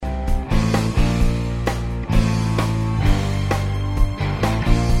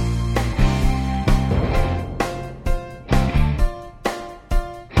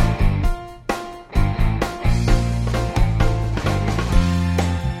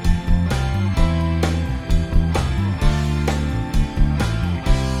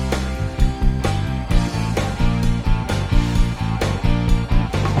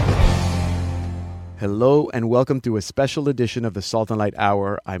and welcome to a special edition of the Salt and Light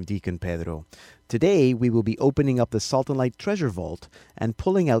Hour. I'm Deacon Pedro. Today, we will be opening up the Salt and Light Treasure Vault and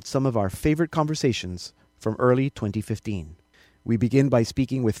pulling out some of our favorite conversations from early 2015. We begin by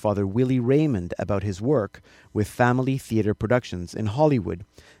speaking with Father Willie Raymond about his work with Family Theater Productions in Hollywood,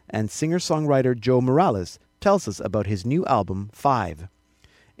 and singer-songwriter Joe Morales tells us about his new album, 5.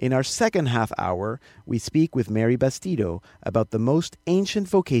 In our second half hour, we speak with Mary Bastido about the most ancient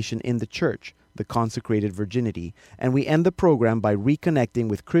vocation in the church, the consecrated virginity, and we end the program by reconnecting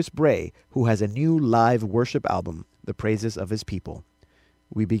with Chris Bray, who has a new live worship album, The Praises of His People.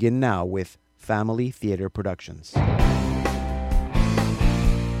 We begin now with Family Theater Productions.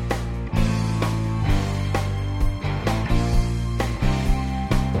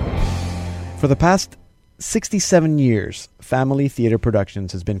 For the past 67 years, Family Theater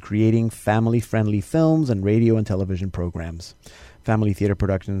Productions has been creating family-friendly films and radio and television programs. Family Theater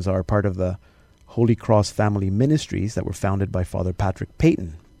Productions are part of the Holy Cross Family Ministries that were founded by Father Patrick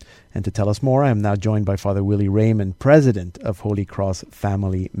Peyton. And to tell us more, I am now joined by Father Willie Raymond, President of Holy Cross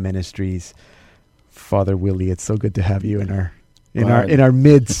Family Ministries. Father Willie, it's so good to have you in our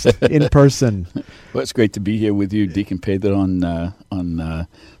midst, in person. Well, it's great to be here with you, Deacon Pedro, on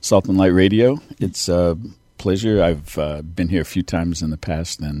Salt and Light Radio. It's a pleasure. I've been here a few times in the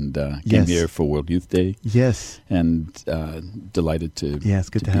past and came here for World Youth Day. Yes. And delighted to Yeah, it's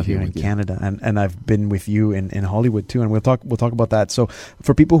good to have you in Canada. And I've been with you in Hollywood, too, and we'll talk about that. So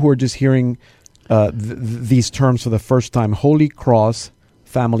for people who are just hearing these terms for the first time, Holy Cross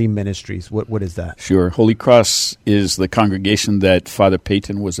Family Ministries. What is that? Sure. Holy Cross is the congregation that Father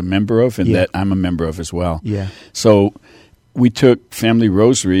Peyton was a member of and that I'm a member of as well. Yeah. So we took Family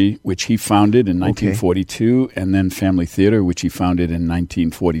Rosary, which he founded in 1942, and then Family Theater, which he founded in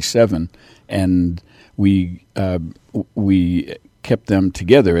 1947, and we kept them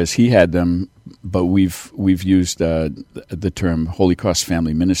together as he had them, but we've used the term Holy Cross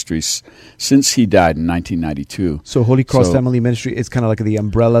Family Ministries since he died in 1992. So Holy Cross Family Ministry is kind of like the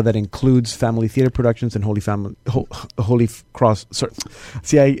umbrella that includes Family Theater Productions and Holy Cross.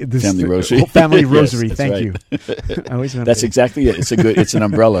 Sorry, Family Rosary. Family Rosary. Yes, thank right. you. I always That's exactly it. It's an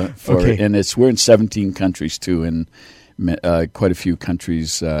umbrella for it, and we're in 17 countries too, and quite a few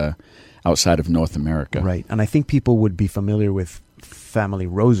countries outside of North America. Right, and I think people would be familiar with Family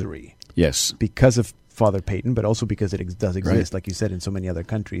Rosary. Yes. Because of Father Peyton, but also because it does exist, like you said, in so many other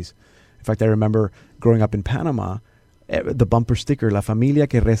countries. In fact, I remember growing up in Panama, the bumper sticker, La Familia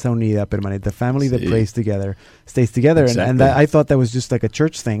que reza unida permanece, the family that prays together, stays together. Exactly. And I thought that was just like a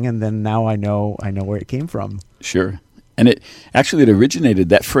church thing, and then now I know where it came from. Sure. And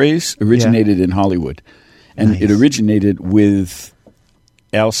that phrase originated in Hollywood. And Nice. it originated with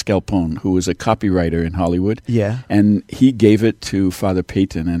Al Scalpone, who was a copywriter in Hollywood. Yeah. And he gave it to Father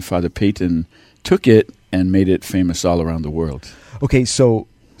Peyton, and Father Peyton took it and made it famous all around the world. Okay, so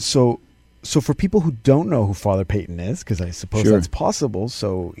for people who don't know who Father Peyton is, because I suppose that's possible,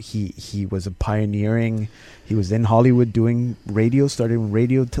 so he was he was in Hollywood doing radio, started in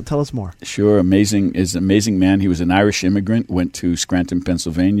radio. Tell us more. Sure, amazing man. He was an Irish immigrant, went to Scranton,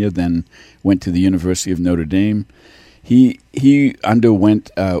 Pennsylvania, then went to the University of Notre Dame. He underwent,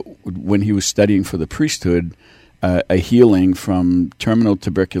 when he was studying for the priesthood, a healing from terminal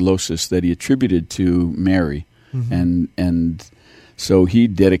tuberculosis that he attributed to Mary. Mm-hmm. And so he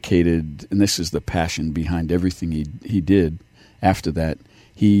dedicated, and this is the passion behind everything he did after that,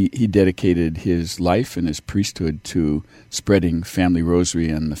 he dedicated his life and his priesthood to spreading Family Rosary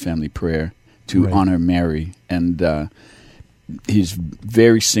and the Family Prayer to honor Mary. And he's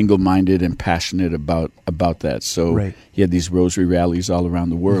very single-minded and passionate about that. So he had these rosary rallies all around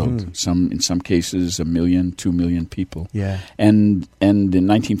the world. Mm-hmm. In some cases, 1 million, 2 million people. Yeah. And in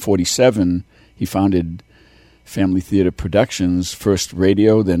 1947, he founded Family Theater Productions, first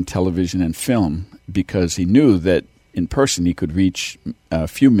radio, then television and film, because he knew that in person he could reach a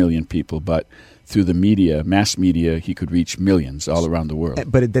few million people, but through the media, mass media, he could reach millions all around the world.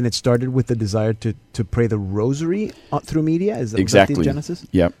 But then it started with the desire to pray the rosary through media? Is that exactly the genesis?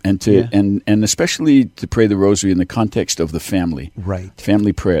 Yeah, and especially to pray the rosary in the context of the family. Right.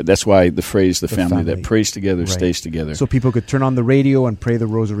 Family prayer. That's why the phrase, the family that prays together stays together. So people could turn on the radio and pray the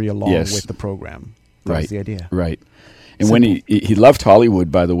rosary along with the program. That was the idea. Right. And when he loved Hollywood,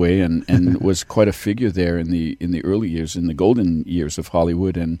 by the way, and was quite a figure there in the early years, in the golden years of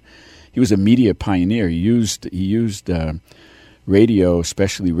Hollywood, and he was a media pioneer. He used radio,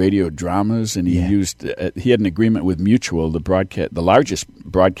 especially radio dramas, and he had an agreement with Mutual, the largest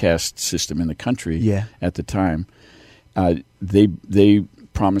broadcast system in the country at the time. They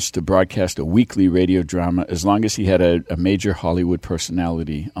promised to broadcast a weekly radio drama as long as he had a major Hollywood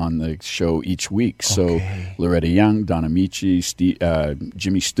personality on the show each week. So Loretta Young, Don Amici,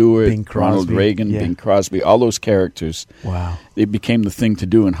 Jimmy Stewart, Ronald Reagan, Bing Crosby, all those characters. Wow. It became the thing to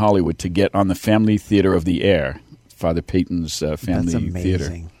do in Hollywood to get on the Family Theater of the Air, Father Peyton's family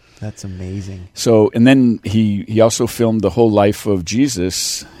theater. That's amazing. So, and then he also filmed the whole life of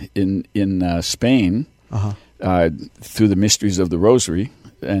Jesus in Spain through the Mysteries of the Rosary,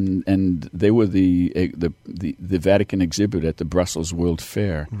 and they were the Vatican exhibit at the Brussels World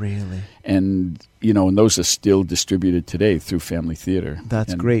Fair. Really? And and those are still distributed today through Family Theater.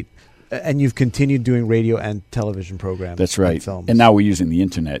 That's great. And you've continued doing radio and television programs. That's right. And films. And now we're using the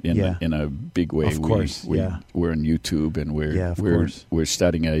internet in a big way. Of course, we're on YouTube, and we're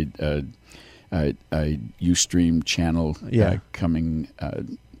starting a Ustream channel coming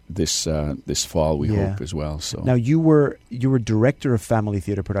this fall. We hope as well. So now you were director of Family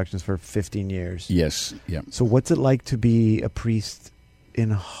Theater Productions for 15 years. Yes. Yeah. So what's it like to be a priest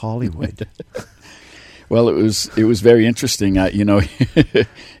in Hollywood? Well, it was very interesting. You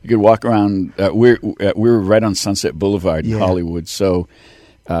could walk around. We were right on Sunset Boulevard in Hollywood, so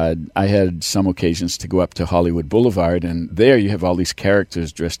I had some occasions to go up to Hollywood Boulevard, and there you have all these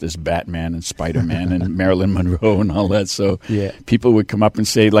characters dressed as Batman and Spider-Man and Marilyn Monroe and all that. So people would come up and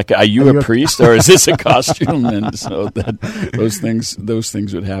say, like, "Are you a priest, or is this a costume?" And so those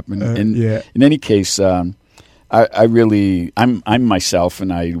things would happen. In any case. I'm myself,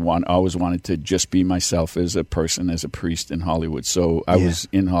 and I always wanted to just be myself as a person, as a priest in Hollywood. So I was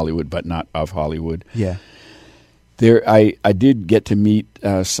in Hollywood, but not of Hollywood. Yeah. I did get to meet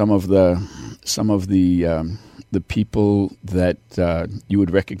some of the people that you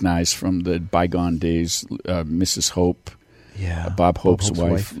would recognize from the bygone days, Mrs. Hope. Bob Hope's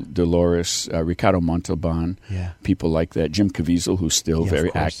wife, Dolores, Ricardo Montalban, people like that. Jim Caviezel, who's still very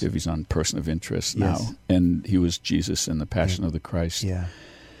active. He's on Person of Interest now, and he was Jesus in the Passion of the Christ. Yeah,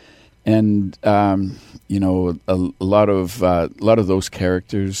 and a lot of those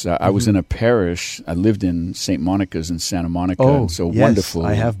characters. I was in a parish. I lived in St. Monica's in Santa Monica. Oh, so wonderful.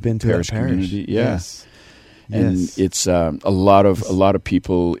 I have been to parish that parish. Community. And it's a lot of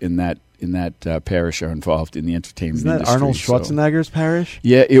people in that parish are involved in the entertainment industry. Isn't that Arnold Schwarzenegger's parish?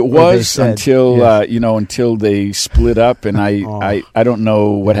 Yeah, it was until they split up, and I don't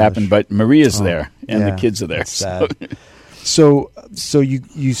know what happened, but Maria's there and the kids are there. That's sad. So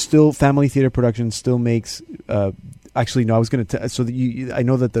you still, Family Theater Productions still makes. Actually, no. I was going to. I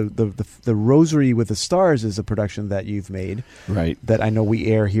know that the Rosary with the Stars is a production that you've made, right? That I know we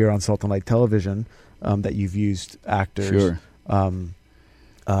air here on Salt and Light Television. That you've used actors. Sure.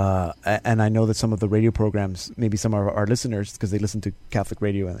 And I know that some of the radio programs, maybe some of our listeners, because they listen to Catholic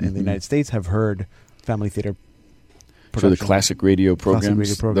radio in the United States, have heard Family Theater production. So the classic radio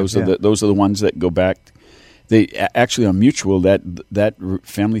programs, those are the ones that go back. They actually are mutual. That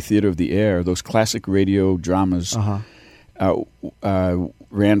Family Theater of the Air, those classic radio dramas,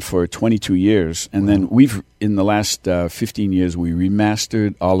 ran for 22 years, and then we've in the last 15 years we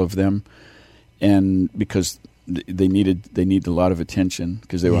remastered all of them, and because they need a lot of attention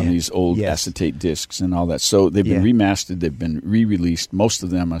because they were on these old acetate discs and all that. So they've been remastered, they've been re-released. Most of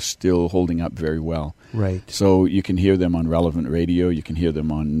them are still holding up very well. Right. So you can hear them on relevant radio. You can hear them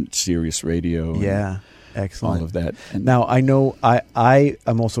on Sirius Radio. Yeah, excellent. All of that. And now I know I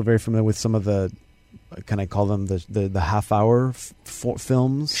am also very familiar with some of the. Can I call them the half-hour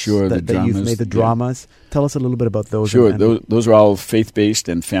films? Sure, that you've made, the dramas. Tell us a little bit about those. Sure, those are all faith-based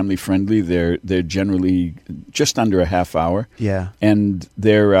and family-friendly. They're generally just under a half hour. Yeah, and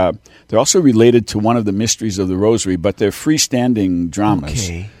they're also related to one of the Mysteries of the Rosary, but they're freestanding dramas.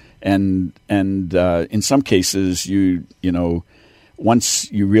 Okay, and in some cases, you know. Once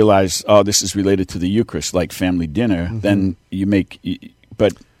you realize, this is related to the Eucharist, like Family Dinner, then you make.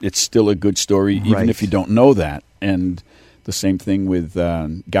 But it's still a good story, even if you don't know that. And the same thing with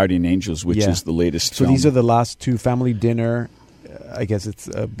Guardian Angels, which is the latest film. So these are the last two. Family Dinner, I guess it's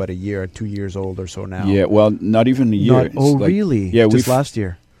about a year, 2 years old or so now. Yeah, well, not even a year. Really? Yeah, just last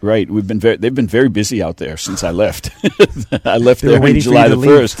year. Right, they've been very busy out there since I left. I left there on July the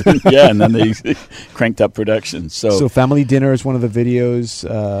 1st. Yeah, and then they cranked up production. So Family Dinner is one of the videos,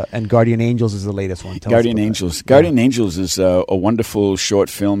 and Guardian Angels is the latest one. Guardian Angels. Guardian Angels is a wonderful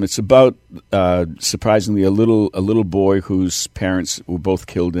short film. It's about surprisingly a little boy whose parents were both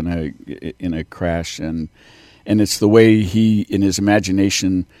killed in a crash, and it's the way he, in his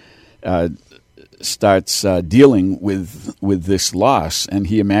imagination, starts dealing with this loss, and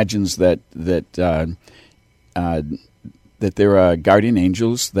he imagines that that there are guardian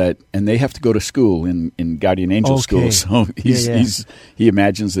angels and they have to go to school in guardian angel school. So he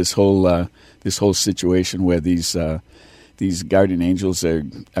imagines this whole situation where these guardian angels are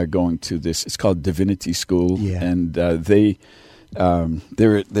going to this. It's called Divinity School, and there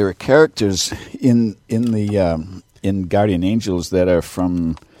are characters in Guardian Angels that are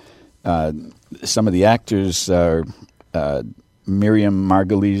from some of the actors are Miriam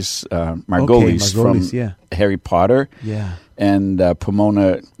Margolyes from Harry Potter, and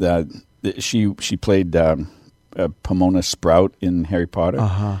Pomona. She played Pomona Sprout in Harry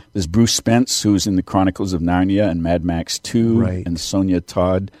Potter. There's Bruce Spence, who's in the Chronicles of Narnia and Mad Max 2, and Sonia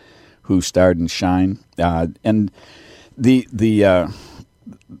Todd, who starred in Shine, and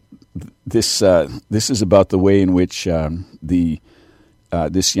this is about the way in which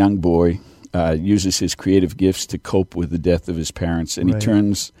this young boy uses his creative gifts to cope with the death of his parents, and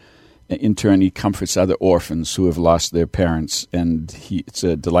in turn he comforts other orphans who have lost their parents, and it's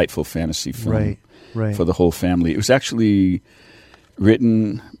a delightful fantasy film for the whole family. It was actually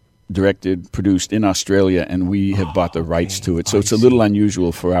written, directed, produced in Australia, and we have bought the rights to it. So it's a little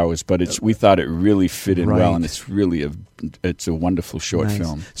unusual for ours, but we thought it really fit in well, and it's really it's a wonderful short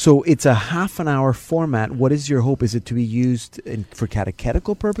film. So it's a half an hour format. What is your hope? Is it to be used for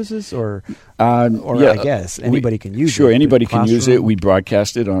catechetical purposes, or I guess anybody can use it? Sure, anybody can use it. We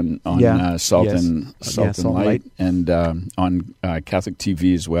broadcast it on Salt and Light, and on Catholic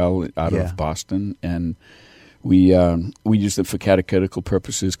TV as well out of Boston, and we use them for catechetical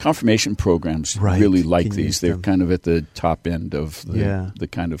purposes. Confirmation programs really like these. They're kind of at the top end of the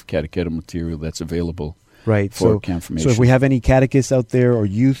kind of catechetical material that's available for confirmation. So if we have any catechists out there, or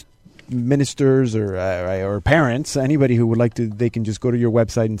youth ministers, or parents, anybody who would like to, they can just go to your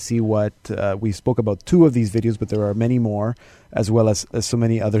website and see what we spoke about. 2 of these videos, but there are many more, as well as so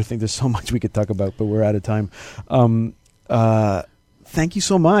many other things. There's so much we could talk about, but we're out of time. Thank you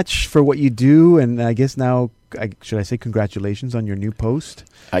so much for what you do, and I guess now, should I say congratulations on your new post?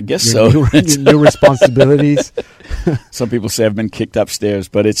 I guess so. Your new responsibilities. Some people say I've been kicked upstairs,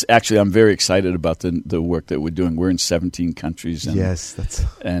 but it's actually, I'm very excited about the work that we're doing. We're in 17 countries. And,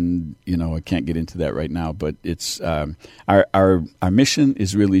 and I can't get into that right now, but it's our mission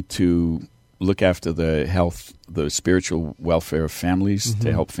is really to look after the spiritual welfare of families,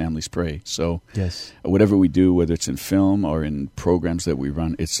 to help families pray. So whatever we do, whether it's in film or in programs that we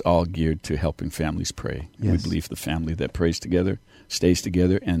run, it's all geared to helping families pray. We believe the family that prays together stays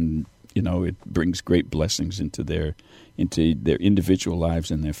together, and it brings great blessings into their individual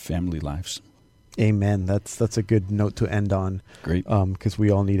lives and their family lives. Amen. That's a good note to end on. Great. Because we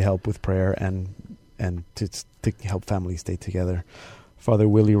all need help with prayer and to help families stay together. Father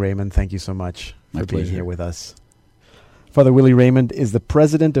Willie Raymond, thank you so much for being here with us. Father Willie Raymond is the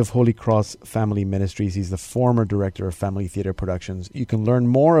president of Holy Cross Family Ministries. He's the former director of Family Theater Productions. You can learn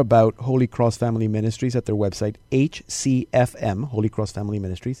more about Holy Cross Family Ministries at their website, HCFM, Holy Cross Family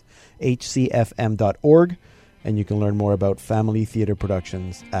Ministries, hcfm.org. And you can learn more about Family Theater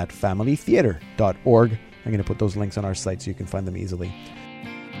Productions at familytheater.org. I'm going to put those links on our site so you can find them easily.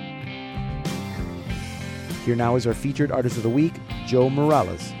 Here now is our featured artist of the week, Joe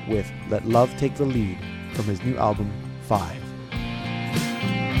Morales, with Let Love Take the Lead from his new album, 5.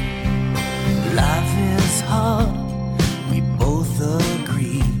 Life is hard, we both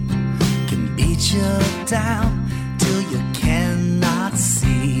agree. Can beat you down till you cannot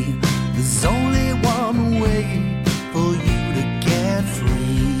see. There's only one way for you to get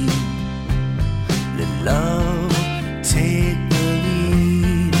free. Let love take the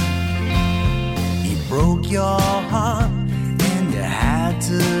lead. He broke your heart and you had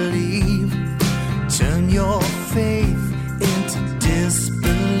to leave. Turn your faith into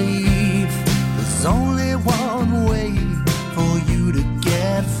disbelief. There's only one way for you to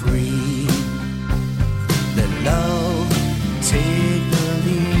get free. Let love take the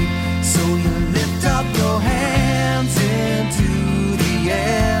lead. So you lift up your hands into the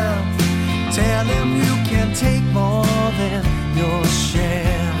air. Tell him you can take more than your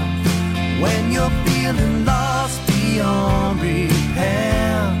share. When you're feeling lost beyond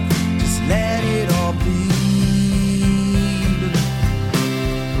repair, just let it all bleed.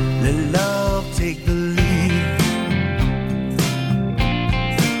 Let love take the lead.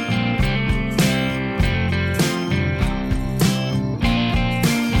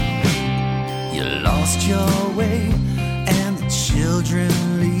 You lost your way and the children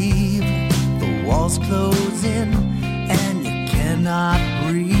leave. The walls close in and you cannot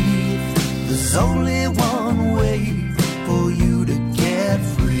breathe. There's only one way for you to get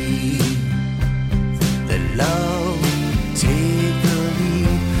free. Let love take the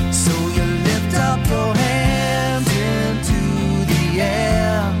lead. So you lift up your hands into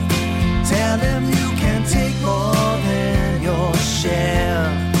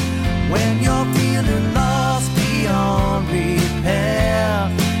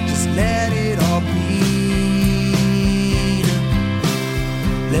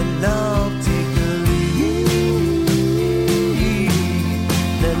Let love take the lead.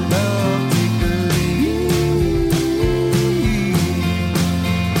 Let love take the lead.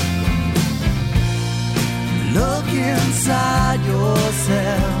 Look inside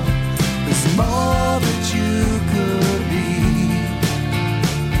yourself. There's more that you could be.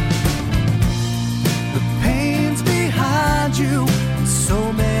 The pain's behind you, and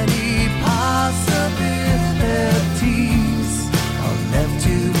so many possibilities are left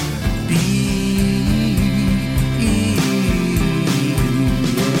to be.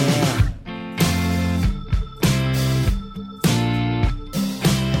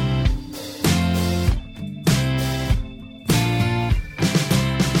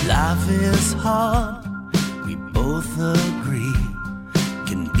 Life is hard, we both agree.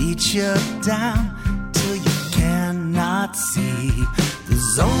 Can beat you down till you cannot see.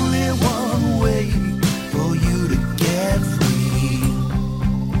 There's only one way for you to get free.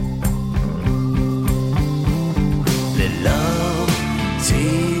 Let love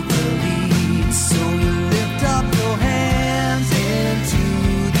take the lead. So you lift up your hands into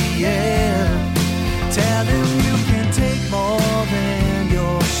the air. Tell them you can take more than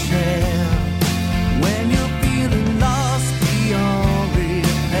your share. When you're feeling lost beyond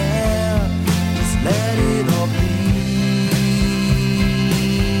repair, just let it all bleed.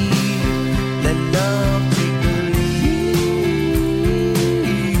 Let love take the lead.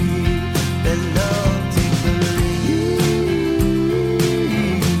 Let love take the lead.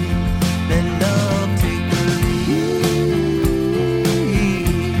 Let love take the lead.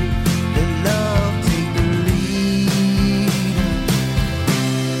 Let love take the lead.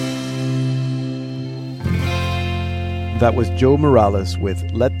 That was Joe Morales with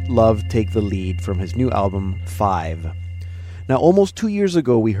Let Love Take the Lead from his new album, 5. Now, almost 2 years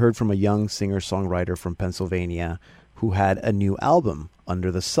ago, we heard from a young singer-songwriter from Pennsylvania who had a new album,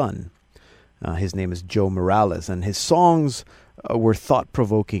 Under the Sun. His name is Joe Morales, and his songs were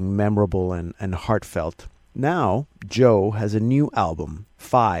thought-provoking, memorable, and heartfelt. Now, Joe has a new album,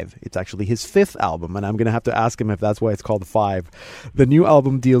 5. It's actually his 5th album, and I'm going to have to ask him if that's why it's called 5. The new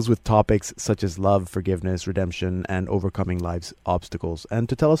album deals with topics such as love, forgiveness, redemption, and overcoming life's obstacles. And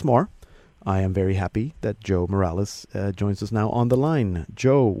to tell us more, I am very happy that Joe Morales joins us now on the line.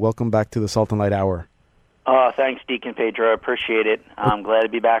 Joe, welcome back to the Salt and Light Hour. Thanks, Deacon Pedro. I appreciate it. I'm glad to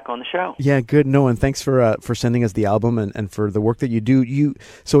be back on the show. Yeah, good. No, and thanks for sending us the album and for the work that you do.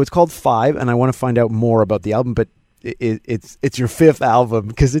 So it's called 5, and I want to find out more about the album, but it's your 5th album,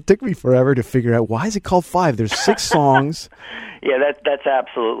 because it took me forever to figure out why is it called 5. There's 6 songs. Yeah, that's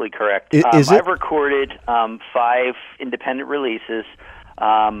absolutely correct. Is it? I've recorded 5 independent releases.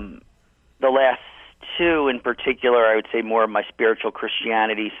 The last 2 in particular, I would say more of my spiritual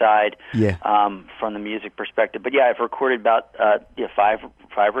Christianity side, from the music perspective. But yeah, I've recorded about 5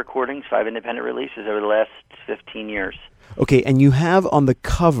 recordings, 5 independent releases over the last 15 years. Okay, and you have on the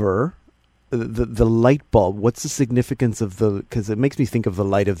cover the light bulb. What's the significance of because it makes me think of the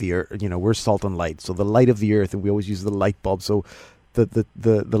light of the earth. You know, we're salt and light, so the light of the earth, and we always use the light bulb. So the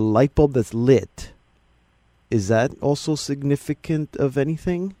light bulb that's lit, is that also significant of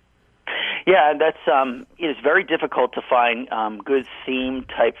anything? Yeah, that's it's very difficult to find good theme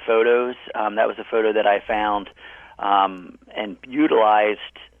type photos. That was a photo that I found and utilized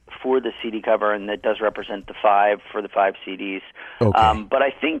for the CD cover, and that does represent the 5 for the 5 CDs. Okay. But I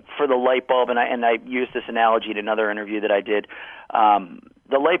think for the light bulb, and I used this analogy in another interview that I did.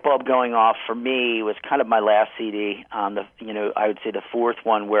 The light bulb going off for me was kind of my last CD. I would say the 4th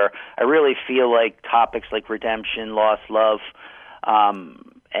one, where I really feel like topics like redemption, loss, love.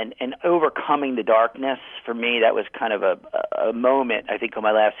 And overcoming the darkness, for me, that was kind of a moment, I think, on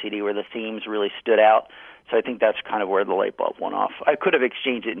my last CD where the themes really stood out. So I think that's kind of where the light bulb went off. I could have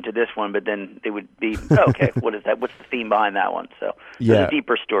exchanged it into this one, but then it would be, okay, what is that? What's the theme behind that one? So there's a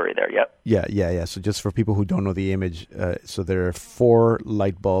deeper story there, yep. Yeah. So just for people who don't know the image, so there are 4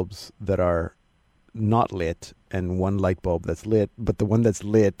 light bulbs that are not lit and 1 light bulb that's lit, but the one that's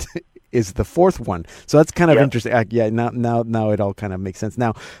lit is the 4th one. So that's kind of interesting. Now it all kind of makes sense.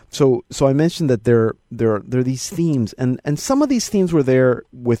 Now, so I mentioned that there are these themes, and some of these themes were there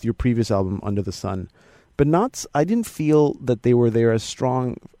with your previous album, Under the Sun, but not. I didn't feel that they were there as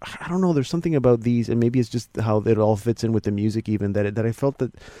strong. I don't know. There's something about these, and maybe it's just how it all fits in with the music, even that I felt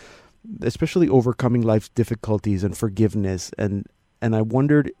that, especially overcoming life's difficulties and forgiveness, and I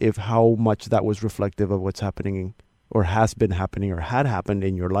wondered if how much that was reflective of what's happening, or has been happening, or had happened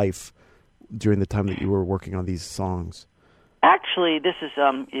in your life during the time that you were working on these songs. Actually, this is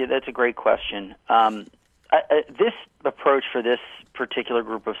that's a great question. This approach for this particular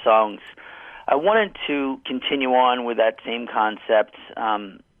group of songs I wanted to continue on with that same concept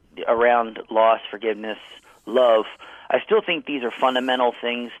around loss, forgiveness, love. I still think these are fundamental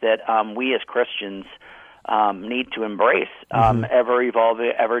things that we as Christians need to embrace, ever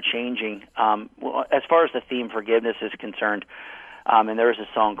evolving, ever changing. As far as the theme forgiveness is concerned, and there is a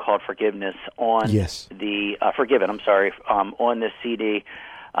song called "Forgiveness" on the "Forgiven." I'm sorry, on this CD,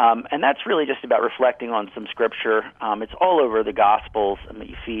 and that's really just about reflecting on some scripture. It's all over the Gospels,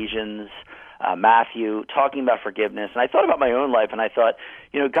 Ephesians, Matthew, talking about forgiveness. And I thought about my own life, and I thought,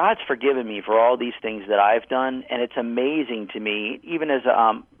 God's forgiven me for all these things that I've done, and it's amazing to me, even as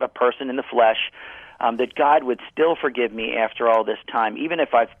a person in the flesh, that God would still forgive me after all this time, even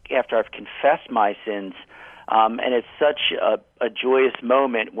after I've confessed my sins. And it's such a joyous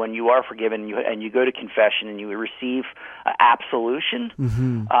moment when you are forgiven and you go to confession and you receive absolution,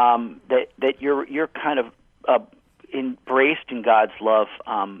 that you're kind of embraced in God's love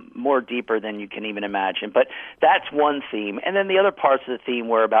more deeper than you can even imagine. But that's one theme. And then the other parts of the theme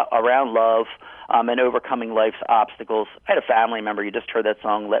were around love and overcoming life's obstacles. I had a family member, you just heard that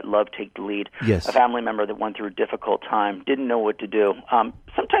song, Let Love Take the Lead. Yes. A family member that went through a difficult time, didn't know what to do.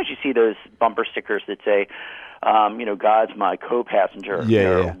 Sometimes you see those bumper stickers that say, God's my co-passenger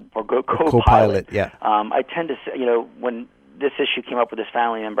or co-pilot. Yeah. I tend to say, when this issue came up with this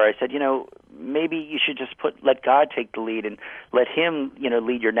family member, I said, maybe you should just let God take the lead and let Him,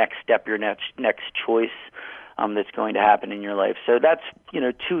 lead your next step, your next choice that's going to happen in your life. So that's,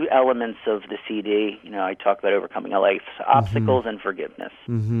 two elements of the CD. I talk about overcoming life's obstacles and forgiveness.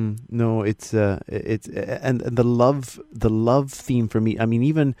 No, it's and the love theme for me. I mean,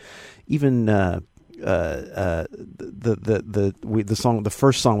 even the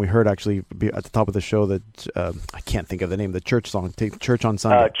first song we heard actually at the top of the show that I can't think of the name, the church song, Church on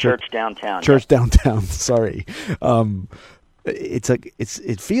Sunday. Church Downtown. Church Downtown. Sorry.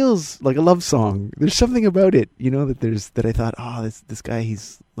 It feels like a love song. There's something about it, that I thought, this guy,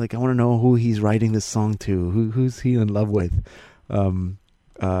 he's like, I want to know who he's writing this song to. Who's he in love with? And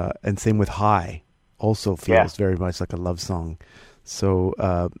same with High, also feels very much like a love song. So,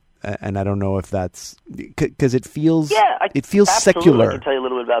 and I don't know if that's because it feels secular. I can tell you a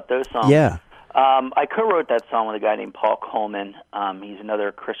little bit about those songs. Yeah. I co-wrote that song with a guy named Paul Coleman. He's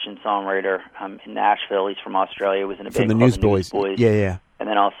another Christian songwriter in Nashville. He's from Australia. He was in a band called the Newsboys. Yeah. And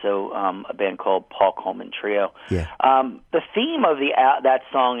then also a band called Paul Coleman Trio. Yeah. The theme of that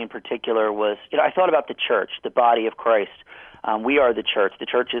song in particular was, I thought about the church, the body of Christ. We are the church. The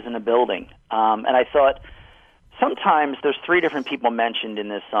church isn't a building. And I thought, sometimes there's three different people mentioned in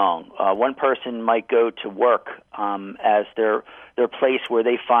this song. One person might go to work as their place where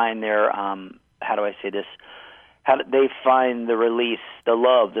they find their they find the release, the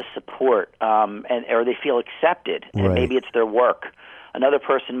love, the support, or they feel accepted, and maybe it's their work. Another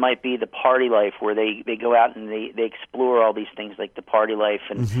person might be the party life, where they go out and they explore all these things like the party life,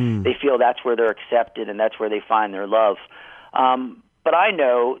 and they feel that's where they're accepted and that's where they find their love. But I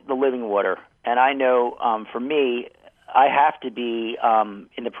know the living water. And I know, for me, I have to be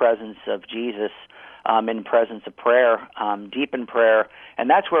in the presence of Jesus, in the presence of prayer, deep in prayer, and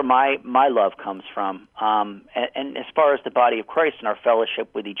that's where my love comes from. And as far as the body of Christ and our fellowship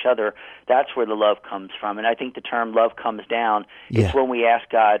with each other, that's where the love comes from. And I think the term love comes down. It's when we ask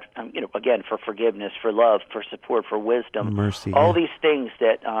God, again, for forgiveness, for love, for support, for wisdom, mercy, all these things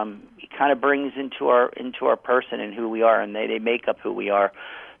that He kind of brings into our person and who we are, and they make up who we are.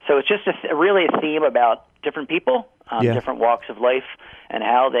 So it's just really a theme about different people, different walks of life, and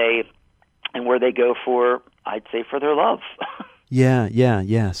how and where they go for, I'd say, for their love.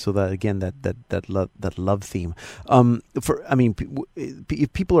 Yeah. So that again, that love theme.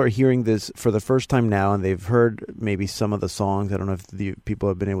 If people are hearing this for the first time now and they've heard maybe some of the songs, I don't know if the people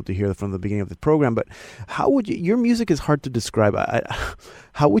have been able to hear from the beginning of the program, but how would your music is hard to describe.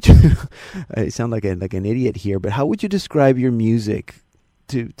 How would you? I sound like an idiot here, but how would you describe your music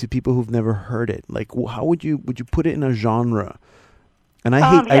to people who've never heard it? Like, how would you put it in a genre? And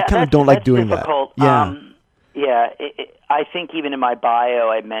I kind of don't like doing difficult. that. I think even in my bio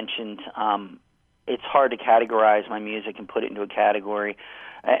I mentioned it's hard to categorize my music and put it into a category,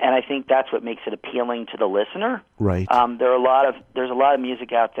 and I think that's what makes it appealing to the listener. Right. There's a lot of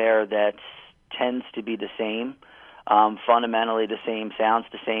music out there that tends to be the same. Fundamentally the same, sounds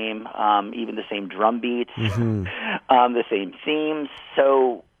the same, even the same drum beats, the same themes.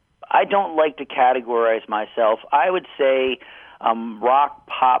 So I don't like to categorize myself. I would say rock,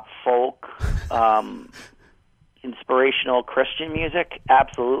 pop, folk, inspirational Christian music,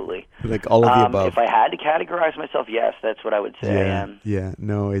 absolutely. Like all of the above. If I had to categorize myself, yes, that's what I would say I am. Yeah,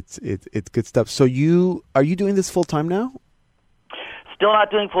 no, it's good stuff. So are you doing this full time now? Still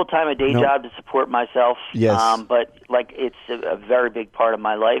not doing full-time, a day No. job to support myself. Yes. But like it's a very big part of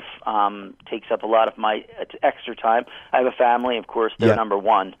my life. Takes up a lot of my extra time. I have a family, of course. They're Yep. number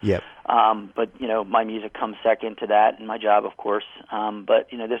one. Yep. But my music comes second to that, and my job, of course. But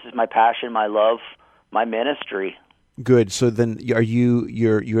this is my passion, my love, my ministry. Good. So then,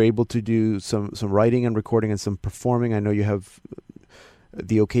 you're able to do some writing and recording and some performing. I know you have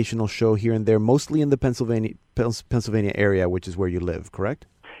the occasional show here and there, mostly in the Pennsylvania area, which is where you live, correct?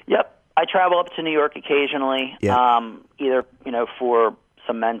 Yep. I travel up to New York occasionally, Yeah. either for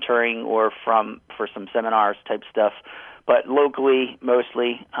some mentoring or for some seminars type stuff. But locally,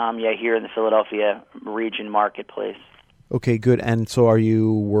 mostly, here in the Philadelphia region marketplace. Okay, good. And so are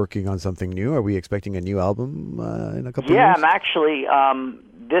you working on something new? Are we expecting a new album in a couple of Yeah, years? I'm actually,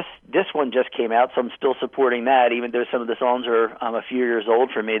 this one just came out, so I'm still supporting that, even though some of the songs are a few years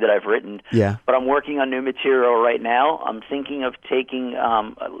old for me that I've written. Yeah. But I'm working on new material right now. I'm thinking of taking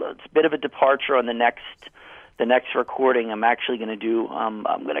it's a bit of a departure on the next recording. I'm actually going to do, I'm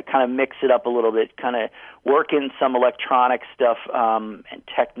going to kind of mix it up a little bit, kind of work in some electronic stuff and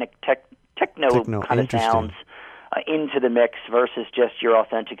techno kind of interesting. sounds into the mix versus just your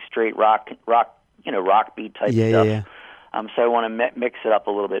authentic straight rock beat type stuff. Yeah. So I want to mix it up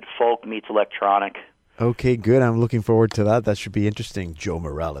a little bit. Folk meets electronic. Okay, good. I'm looking forward to that. That should be interesting. Joe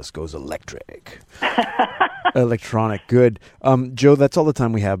Morales goes electric. Electronic, good. Joe, that's all the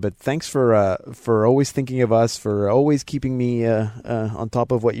time we have. But thanks for always thinking of us, for always keeping me on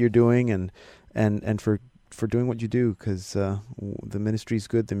top of what you're doing, and for doing what you do. Because the ministry is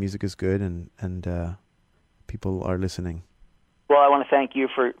good, the music is good, and people are listening. Well, I want to thank you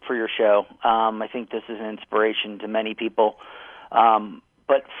for your show. I think this is an inspiration to many people.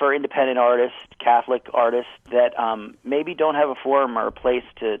 But for independent artists, Catholic artists that maybe don't have a forum or a place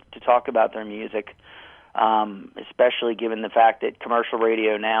to talk about their music, especially given the fact that commercial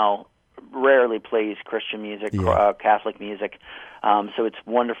radio now rarely plays Christian music, Catholic music. So it's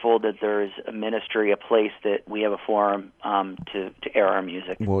wonderful that there is a ministry, a place that we have a forum to air our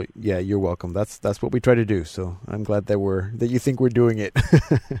music. Well, yeah, you're welcome. That's what we try to do. So I'm glad that you think we're doing it.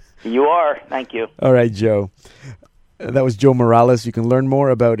 You are. Thank you. All right, Joe. That was Joe Morales. You can learn more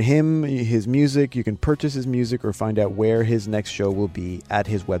about him, his music. You can purchase his music or find out where his next show will be at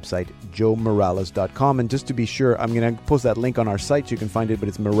his website, joemorales.com. And just to be sure, I'm going to post that link on our site so you can find it, but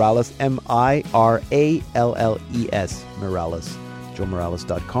it's Morales, Miralles, Morales,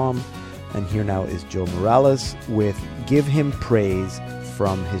 joemorales.com. And here now is Joe Morales with Give Him Praise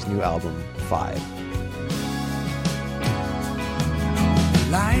from his new album, 5.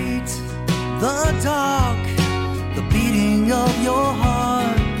 Light the dark, the beating of your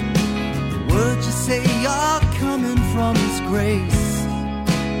heart, the words you say are coming from His grace.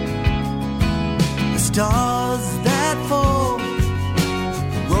 The stars that fall,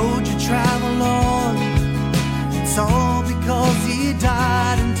 the road you travel on, it's all because He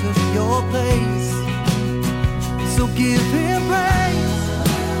died and took your place. So give Him praise,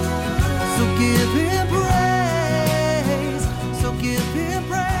 so give Him praise, so give Him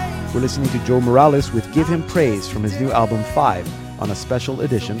praise. We're listening to Joe Morales with Give Him Praise from his new album 5 on a special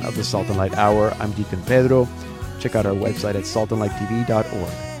edition of the Salt and Light Hour. I'm Deacon Pedro. Check out our website at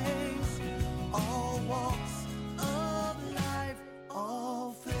saltandlighttv.org. All walks of life,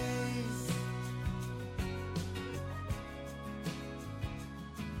 all faiths.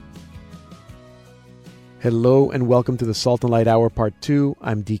 Hello and welcome to the Salt and Light Hour Part 2.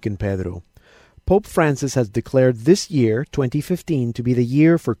 I'm Deacon Pedro. Pope Francis has declared this year, 2015, to be the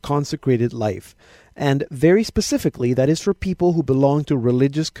year for consecrated life. And very specifically, that is for people who belong to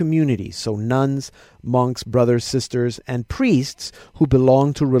religious communities, so nuns, monks, brothers, sisters, and priests who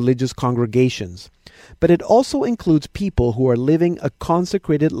belong to religious congregations. But it also includes people who are living a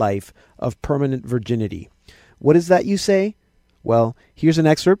consecrated life of permanent virginity. What is that, you say? Well, here's an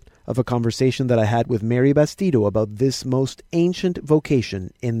excerpt of a conversation that I had with Mary Bastido about this most ancient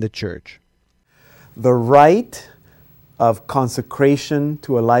vocation in the Church. The rite of consecration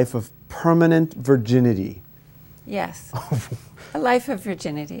to a life of permanent virginity. Yes. A life of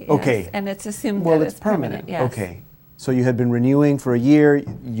virginity. Okay. Yes. And it's assumed Well, that it's permanent. Yes. Okay. So you had been renewing for a year.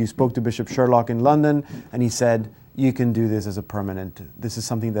 You spoke to Bishop Sherlock in London, and he said, you can do this as a permanent. This is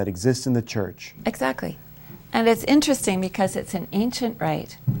something that exists in the Church. Exactly. And it's interesting because it's an ancient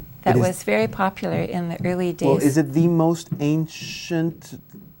rite that was very popular in the early days. Well, is it the most ancient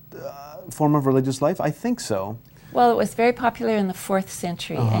form of religious life? I think so. Well, it was very popular in the 4th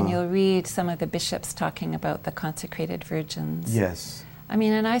century, and you'll read some of the bishops talking about the consecrated virgins. Yes. I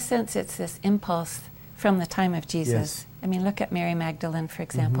mean, and I sense it's this impulse from the time of Jesus. Yes. I mean, look at Mary Magdalene, for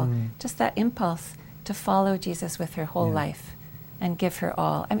example. Just that impulse to follow Jesus with her whole life. and give her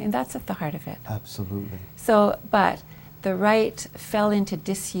all. I mean, that's at the heart of it. Absolutely. So, but the rite fell into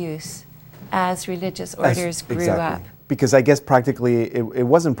disuse as religious orders grew up. Because I guess practically it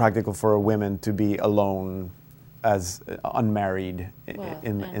wasn't practical for women to be alone as unmarried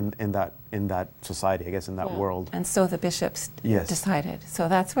in that society, I guess, in that world. And so the bishops Yes. decided. So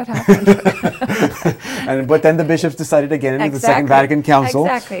that's what happened. But then the bishops decided again in the Second Vatican Council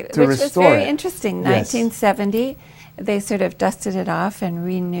to Which restore was very it. interesting. Yes. 1970, they sort of dusted it off and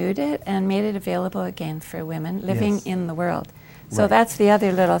renewed it and made it available again for women living Yes. in the world. So Right. that's the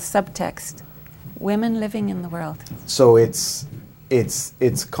other little subtext: women living in the world. So it's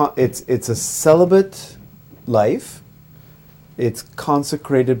a celibate life. It's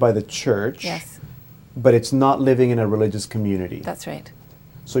consecrated by the church. Yes, But it's not living in a religious community. that's right.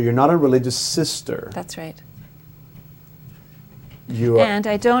 So you're not a religious sister. That's right. You are, And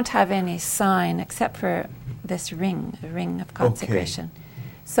I don't have any sign except for this ring, a ring of consecration.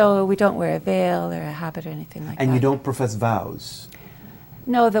 So we don't wear a veil or a habit or anything like that. and you don't profess vows.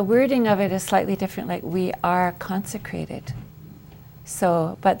 No, the wording of it is slightly different, like we are consecrated.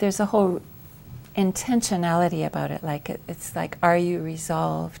 So, but there's a whole intentionality about it. Like it's like, are you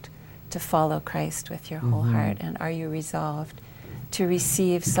resolved to follow Christ with your whole heart? And are you resolved to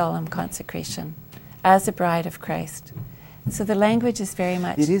receive solemn consecration as a bride of Christ? So the language is very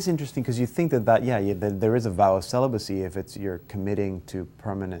much... It is interesting because you think that there is a vow of celibacy if you're committing to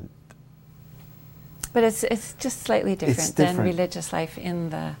permanent. But it's just slightly different than different. religious life in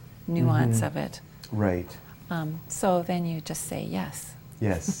the nuance of it. Right. So then you just say yes.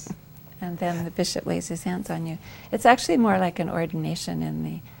 Yes. And then the bishop lays his hands on you. It's actually more like an ordination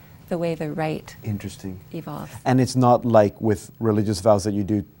in the way the rite Interesting. evolves. And it's not like with religious vows that you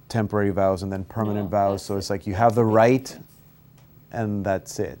do temporary vows and then permanent vows. So it's like you have the rite and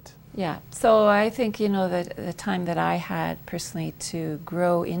that's it. Yeah. So I think, that the time that I had personally to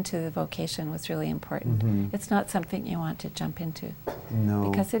grow into the vocation was really important. It's not something you want to jump into No.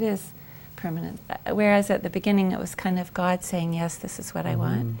 because it is permanent. Whereas at the beginning it was kind of God saying, yes, this is what I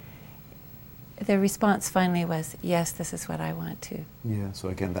want. The response finally was, yes, this is what I want to. Yeah. So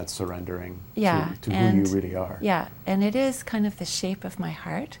again, that's surrendering Yeah, to who and you really are. Yeah, and it is kind of the shape of my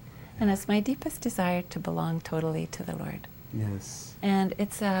heart, and it's my deepest desire to belong totally to the Lord. Yes. And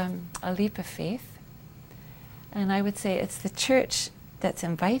it's a leap of faith, and I would say it's the church that's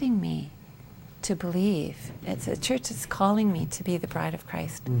inviting me to believe. It's a church that's calling me to be the bride of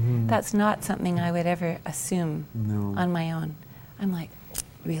Christ. That's not something I would ever assume No. on my own. I'm like,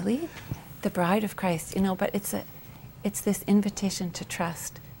 really? The bride of Christ, but it's this invitation to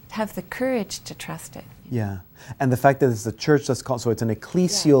trust, to have the courage to trust it. Yeah. And the fact that it's the church that's called, so it's an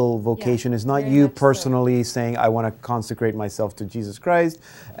ecclesial vocation. It's not very you much so. personally saying, I want to consecrate myself to Jesus Christ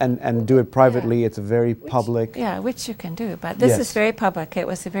and do it privately. It's a very public. Yeah, which you can do, but this Yes. is very public. It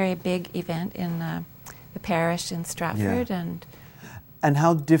was a very big event in the parish in Stratford, And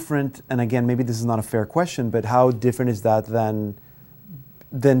how different, and again, maybe this is not a fair question, but how different is that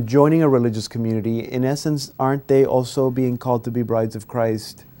than joining a religious community? In essence, aren't they also being called to be brides of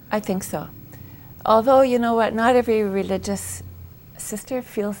Christ? I think so. Although, you know what, not every religious sister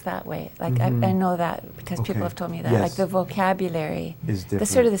feels that way. Like, I know that because people Okay. have told me that. Yes. Like the vocabulary, Is the different.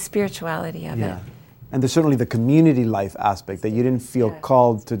 sort of the spirituality of it. And there's certainly the community life aspect that you didn't feel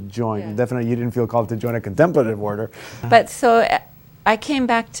called to join. Yeah. Definitely you didn't feel called to join a contemplative order. But so I came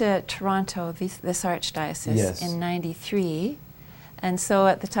back to Toronto, this archdiocese, Yes. in '93. And so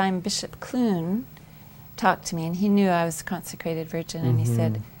at the time, Bishop Clune talked to me, and he knew I was a consecrated virgin, and he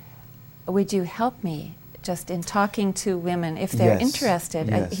said, would you help me just in talking to women if they're Yes, interested?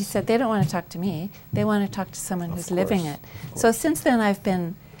 yes. He said, they don't want to talk to me, they want to talk to someone Of who's living course, it. So since then, I've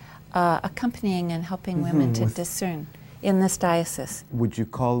been accompanying and helping women to discern in this diocese. Would you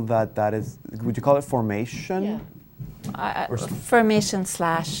call would you call it formation? Or Formation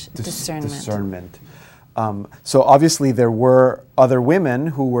 / discernment. Discernment. So obviously there were other women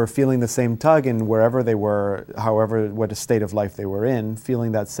who were feeling the same tug in wherever they were, what state of life they were in,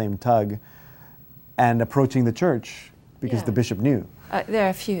 feeling that same tug and approaching the church because Yeah. the bishop knew. There are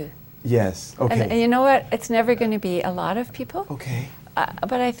a few. Yes, okay. And you know what? It's never going to be a lot of people. Okay.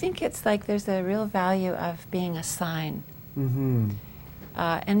 But I think it's like there's a real value of being a sign.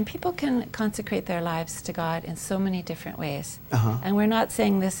 And people can consecrate their lives to God in so many different ways. And we're not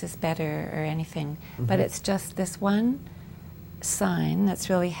saying this is better or anything, but it's just this one sign that's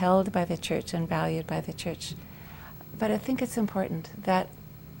really held by the church and valued by the church. But I think it's important that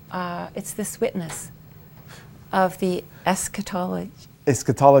it's this witness of the eschatology.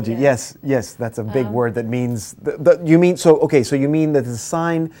 Eschatology, yes, that's a big word that means, so you mean that it's a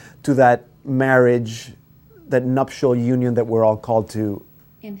sign to that marriage that nuptial union that we're all called to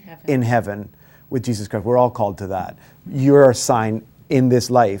in heaven with Jesus Christ. We're all called to that. You're a sign in this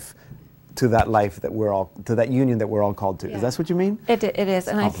life to that life that we're all, to that union that we're all called to. Yeah. Is that what you mean? It is,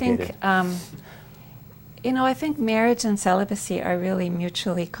 and I think, I think marriage and celibacy are really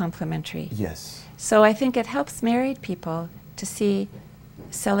mutually complementary. Yes. So I think it helps married people to see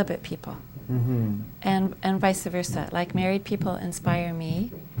celibate people, and vice versa. Like married people inspire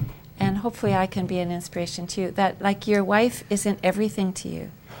me, and hopefully I can be an inspiration to you. That like your wife isn't everything to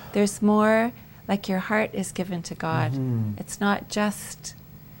you. There's more. Like your heart is given to God. It's not just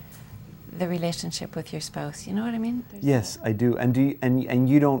the relationship with your spouse. You know what I mean? Yes, I do. And do you, and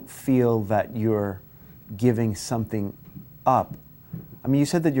you don't feel that you're giving something up? I mean, you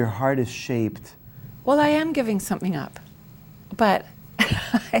said that your heart is shaped. Well, I am giving something up, but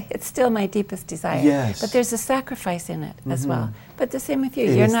it's still my deepest desire. Yes. But there's a sacrifice in it as well. But the same with you.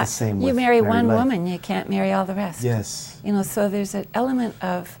 It You're is not. the same you with marry married one life. woman, you can't marry all the rest. Yes. You know, so there's an element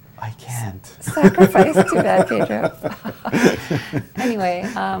of I can't. sacrifice. Too bad, Pedro. Anyway,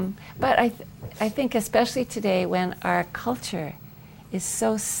 but I think especially today when our culture is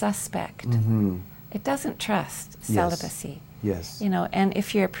so suspect, it doesn't trust celibacy. Yes. You know, and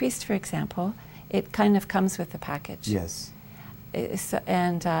if you're a priest, for example, it kind of comes with the package. Yes.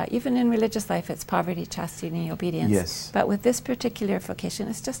 And even in religious life, it's poverty, chastity, and obedience. Yes. But with this particular vocation,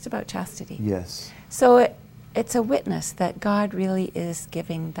 it's just about chastity. Yes. So it's a witness that God really is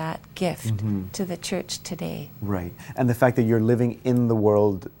giving that gift to the church today. Right. And the fact that you're living in the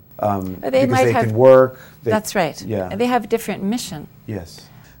world They because might they have- can work. That's right. Yeah. They have a different mission. Yes.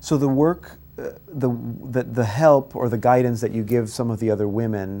 So the work, the help or the guidance that you give some of the other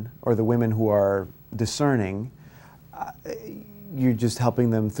women or the women who are discerning, you're just helping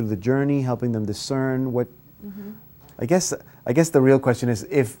them through the journey, helping them discern what. I guess the real question is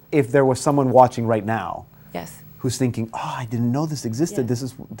if there was someone watching right now Yes. who's thinking, oh, I didn't know this existed. Yeah.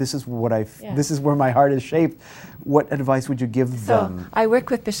 This is what Yeah. this is where my heart is shaped. What advice would you give So them? I work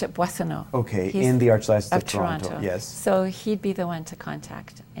with Bishop Boissonneau. Okay, He's in the Archdiocese of of Toronto. Toronto. Yes. So he'd be the one to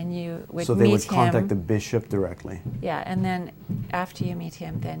contact, and you would So meet they would him. contact the bishop directly. Yeah, and then after you meet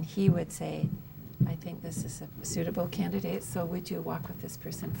him, then he would say, I think this is a suitable candidate, so would you walk with this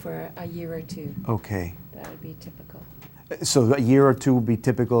person for a year or two? Okay. That would be typical. So a year or two would be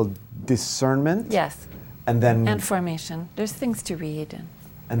typical discernment. Yes, And then and formation. There's things to read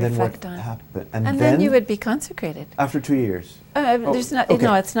and then what reflect on. happened? And then you would be consecrated. after 2 years. There's not, okay.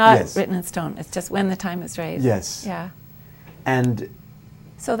 no, it's not Yes. written in stone. It's just when the time is right. Yes. Yeah. And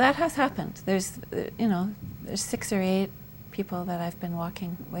So that has happened. There's 6 or 8 people that I've been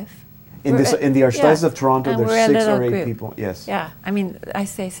walking with. in the Archdiocese of Toronto, and we're a there's 6 little or 8 group. people. Yes. Yeah, I mean, I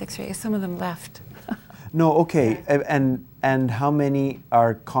say 6 or 8. Some of them left. No. Okay. And how many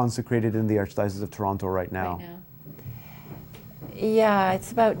are consecrated in the Archdiocese of Toronto right now? Right now. Yeah,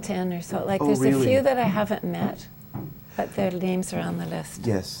 it's about 10 or so. Like, Oh, there's really? a few that I haven't met, but their names are on the list.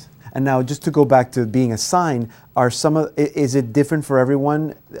 Yes. And now, just to go back to being a sign, is it different for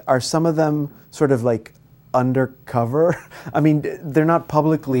everyone? Are some of them sort of like undercover? I mean, they're not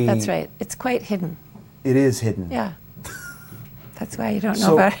publicly. That's right. It's quite hidden. It is hidden. Yeah. That's why you don't know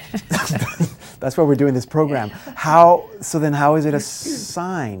So- about it. That's why we're doing this program. So then how is it a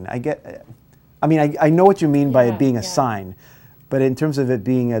sign? I know what you mean by Yeah, it being a yeah. sign, but in terms of it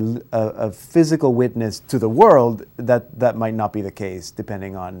being a physical witness to the world, that might not be the case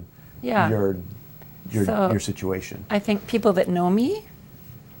depending on Yeah. your situation. I think people that know me,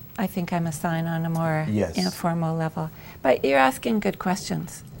 I think I'm a sign on a more Yes. informal level. But you're asking good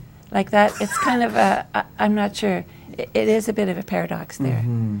questions. Like that, it's kind of I'm not sure. It is a bit of a paradox there.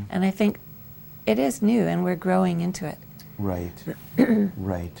 Mm-hmm. And I think it is new and we're growing into it. Right.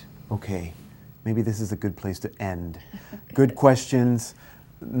 Right. Okay. Maybe this is a good place to end. Good questions,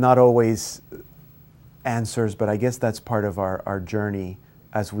 not always answers, but I guess that's part of our journey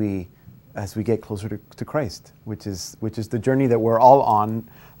as we get closer to Christ, which is the journey that we're all on,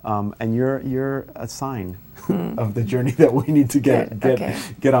 and you're a sign of the journey that we need to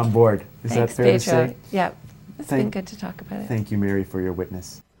get on board. Is Thanks, that fair to Pedro. say? Yeah. It's been good to talk about it. Thank you, Mary, for your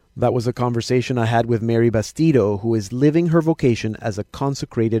witness. That was a conversation I had with Mary Bastido, who is living her vocation as a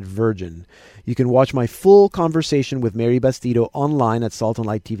consecrated virgin. You can watch my full conversation with Mary Bastido online at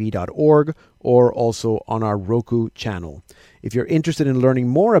saltandlighttv.org or also on our Roku channel. If you're interested in learning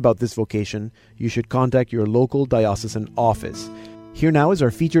more about this vocation, you should contact your local diocesan office. Here now is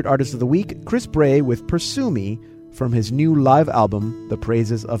our featured artist of the week, Chris Bray, with Pursue Me from his new live album, The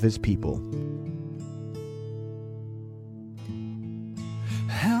Praises of His People.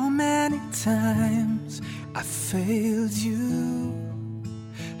 How many times I failed you?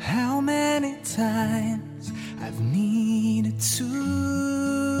 How many times to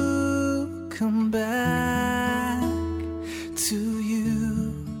come back to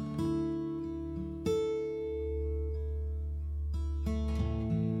you.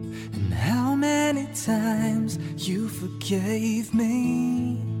 And how many times you forgave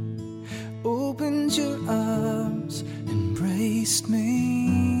me, opened your arms, embraced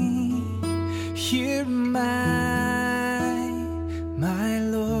me. Here am I, my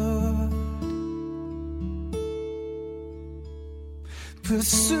Lord.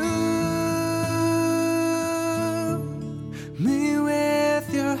 Pursue me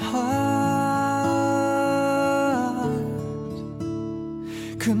with your heart.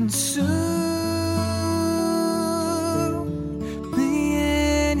 Consume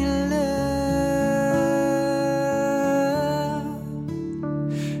me in your love,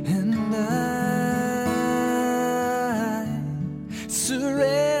 and I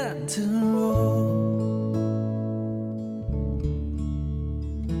surrender all.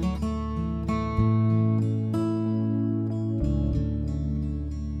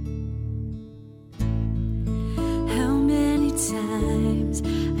 How many times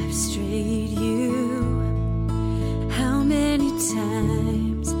I've strayed you, how many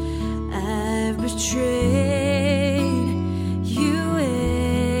times I've betrayed you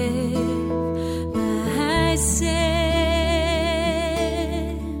with my sin.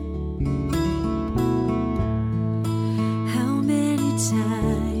 How many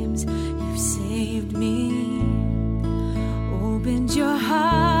times you've saved me, opened your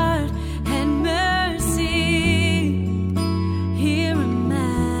heart and mercy. Here am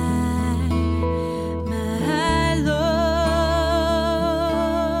I, my Lord.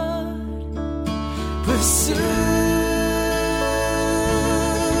 Pursue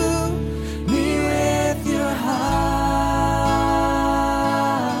me with your heart.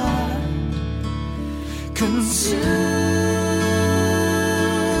 Consume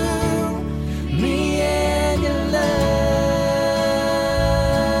me in your love.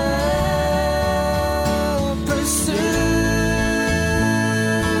 Pursue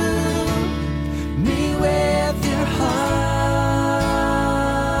me with your heart.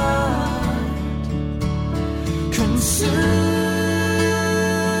 Consume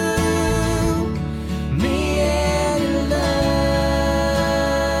me in your love,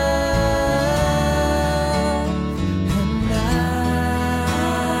 and I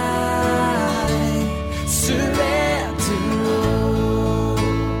surrender all.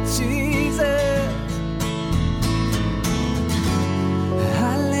 Jesus, I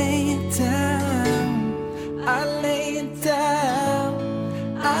lay it down, I lay it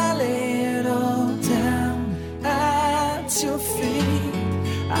down, I lay it all down at your feet.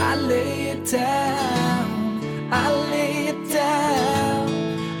 I lay it down, I lay it down,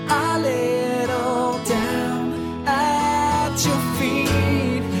 I lay it all down at your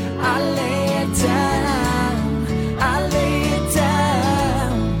feet. I lay it down, I lay it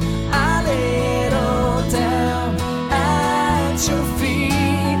down, I lay it all down at your feet.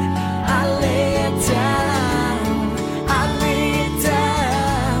 I lay it down, I lay it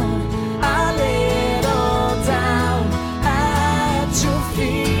down, I lay it all down at your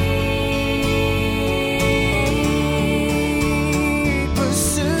feet.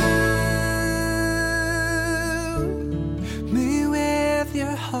 Pursue me with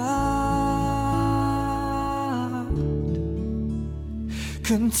your heart.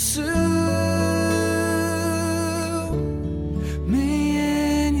 Consume me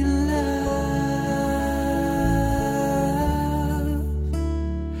in your love,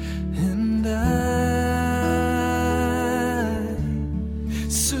 and I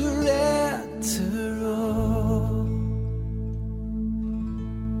surrender all.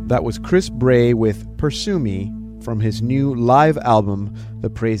 That was Chris Bray with Pursue Me from his new live album, The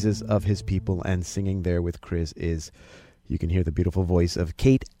Praises of His People. And singing there with Chris is, you can hear the beautiful voice of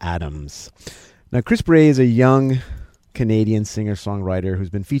Kate Adams. Now, Chris Bray is a young Canadian singer-songwriter who's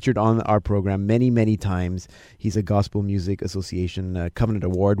been featured on our program many, many times. He's a Gospel Music Association Covenant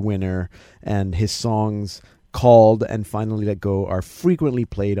Award winner, and his songs Called and Finally Let Go are frequently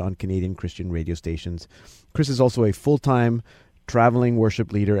played on Canadian Christian radio stations. Chris is also a full-time traveling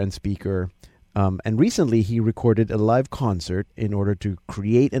worship leader and speaker. And recently he recorded a live concert in order to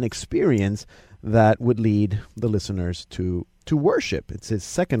create an experience that would lead the listeners to worship. It's his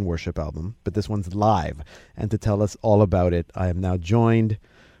second worship album, but this one's live. And to tell us all about it, I am now joined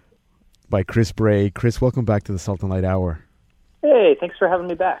by Chris Bray. Chris, welcome back to the Salt and Light Hour. Hey, thanks for having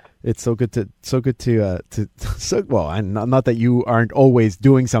me back. It's so good to well, and not that you aren't always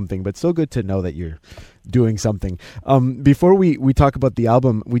doing something, but so good to know that you're doing something. Before we talk about the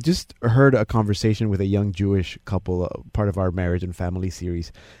album, we just heard a conversation with a young Jewish couple, part of our Marriage and Family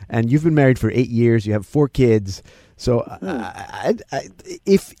series. And you've been married for 8 years. You have 4 kids. So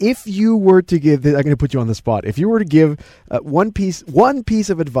if you were to give, I'm going to put you on the spot. If you were to give one piece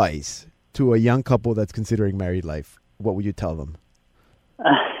of advice to a young couple that's considering married life, what would you tell them?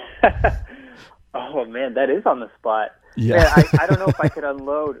 Oh man, that is on the spot. Yeah. Man, I don't know if I could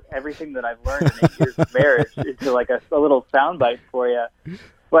unload everything that I've learned in 8 years of marriage into like a little soundbite for you.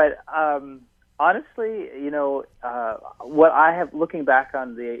 But honestly, what I have, looking back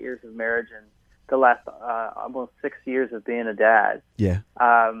on the 8 years of marriage and the last almost 6 years of being a dad,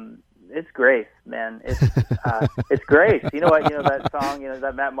 it's grace, man. It's grace. You know what? You know that song,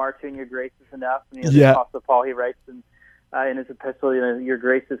 that Matt Martin, "Your Grace is Enough." And, the Apostle Paul, he writes in his epistle, "Your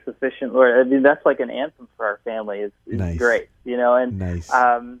grace is sufficient, Lord." I mean, that's like an anthem for our family. Is nice. Grace, and nice.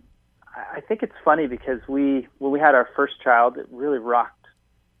 I think it's funny because when we had our first child, it really rocked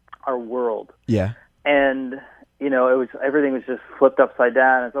our world. Yeah. And everything was just flipped upside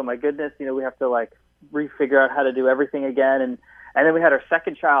down. And oh my goodness, we have to like refigure out how to do everything again. And then we had our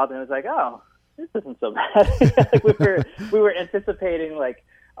second child, and it was like, oh, this isn't so bad. Like we were anticipating like,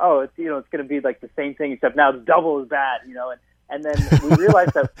 oh, it's it's going to be like the same thing except now it's double as bad, And then we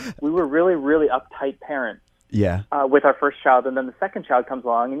realized that we were really, really uptight parents. Yeah. With our first child, and then the second child comes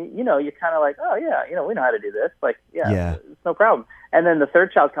along, and you're kind of like, oh yeah, we know how to do this. Like, it's no problem. And then the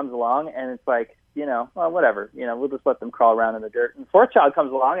third child comes along, and it's like, well, whatever. We'll just let them crawl around in the dirt. And the fourth child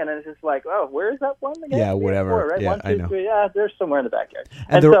comes along, and then it's just like, oh, where is that one again? Yeah, whatever. 4, right? Yeah, 1, 2, I know. 3. Yeah, they're somewhere in the backyard.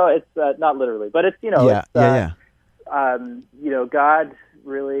 And so it's not literally, but it's God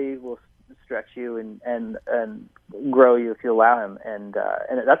really will stretch you and grow you if you allow Him, and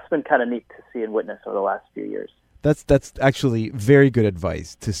that's been kind of neat to see and witness over the last few years. That's actually very good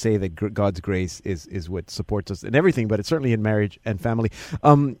advice, to say that God's grace is what supports us in everything, but it's certainly in marriage and family.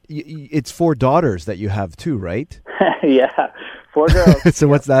 It's 4 daughters that you have too, right? Yeah, 4 girls. So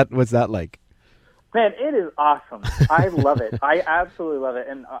what's that like? Man, it is awesome. I love it. I absolutely love it.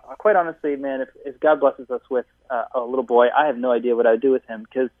 And quite honestly, man, if God blesses us with a little boy, I have no idea what I would do with him,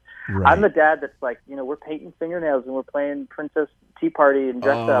 because I'm the dad that's like, we're painting fingernails and we're playing Princess Tea Party and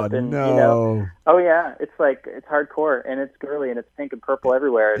dress up, and oh yeah, it's like, it's hardcore, and it's girly, and it's pink and purple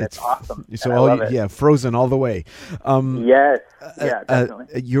everywhere, and it's awesome. So Frozen all the way. Yes,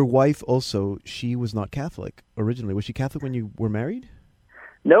 definitely. Your wife also, she was not Catholic originally. Was she Catholic when you were married?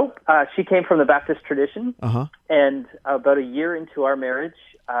 Nope. She came from the Baptist tradition, Uh-huh. and about a year into our marriage,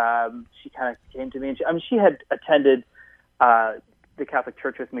 she kind of came to me, and she had attended the Catholic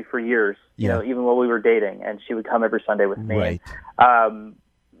Church with me for years, even while we were dating, and she would come every Sunday with me. Right.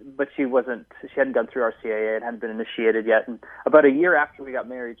 But she hadn't gone through RCIA, it hadn't been initiated yet. And about a year after we got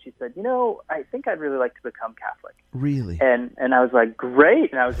married, she said, I think I'd really like to become Catholic. Really? And I was like,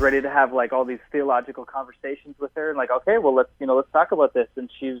 great. And I was ready to have like all these theological conversations with her, and like, okay, well, let's talk about this. And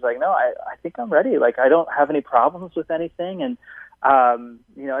she was like, no, I think I'm ready. Like, I don't have any problems with anything. And,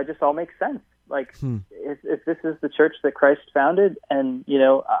 it just all makes sense. Like, if this is the church that Christ founded, and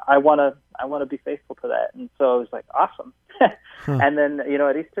I want to be faithful to that, and so I was like, awesome. And then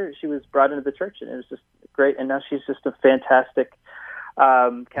at Easter she was brought into the church, and it was just great. And now she's just a fantastic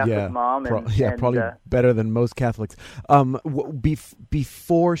Catholic mom, and probably better than most Catholics.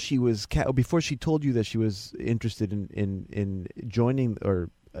 Before she told you that she was interested in joining or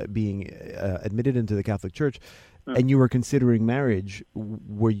being admitted into the Catholic Church, and you were considering marriage,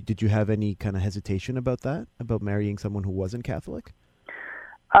 did you have any kind of hesitation about that, about marrying someone who wasn't Catholic?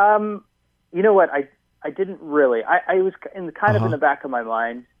 You know what? I didn't really. I was in the back of my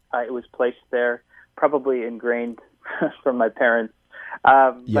mind. It was placed there, probably ingrained from my parents.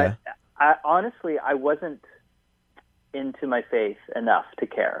 But honestly, I wasn't into my faith enough to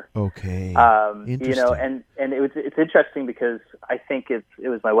care. Okay. Interesting. And it's interesting because I think it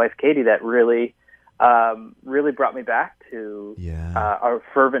was my wife Katie that really brought me back to our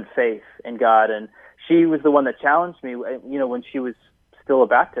fervent faith in God, and she was the one that challenged me. When she was still a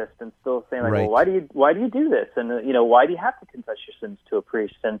Baptist and still saying like, well, why do you do this? And why do you have to confess your sins to a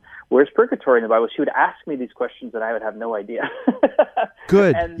priest? And where's purgatory in the Bible? She would ask me these questions and I would have no idea.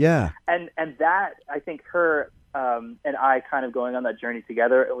 Good. And that, I think her and I kind of going on that journey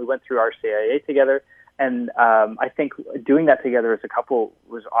together, and we went through RCIA together, and I think doing that together as a couple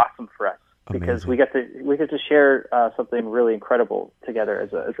was awesome for us. because we get to share something really incredible together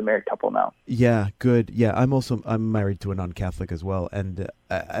as a married couple now. Yeah, good. Yeah, I'm married to a non-Catholic as well, and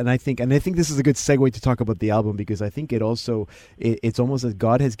I think this is a good segue to talk about the album, because I think it's almost that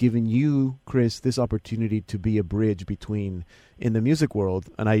God has given you, Chris, this opportunity to be a bridge between, in the music world,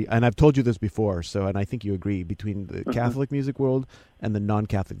 and I've told you this before, and I think you agree, between the Catholic music world and the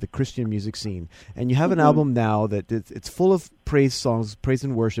non-Catholic, the Christian music scene. And you have an album now that it's full of praise songs, praise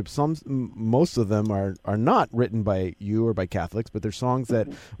and worship. Most of them are not written by you or by Catholics, but they're songs that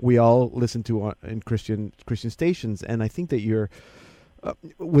we all listen to in Christian stations. And I think that you're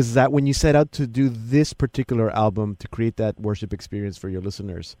was that when you set out to do this particular album to create that worship experience for your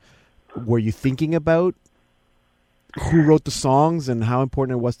listeners, were you thinking about who wrote the songs and how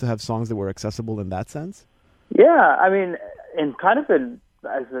important it was to have songs that were accessible in that sense? Yeah, I mean, and kind of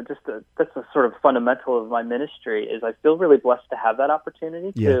that's a sort of fundamental of my ministry, is I feel really blessed to have that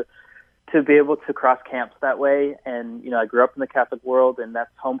opportunity to be able to cross camps that way. And, I grew up in the Catholic world, and that's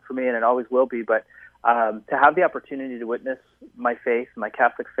home for me, and it always will be. But to have the opportunity to witness my faith, my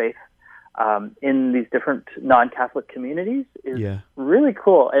Catholic faith, in these different non-Catholic communities is really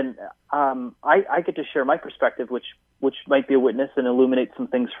cool. And I get to share my perspective, which might be a witness and illuminate some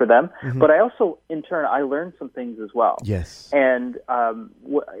things for them. But I also, in turn, I learned some things as well. Yes. And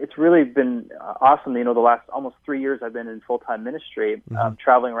it's really been awesome. The last almost 3 years I've been in full-time ministry,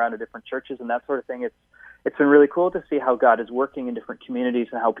 traveling around to different churches and that sort of thing. It's been really cool to see how God is working in different communities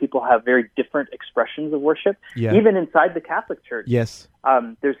and how people have very different expressions of worship, even inside the Catholic Church. Yes.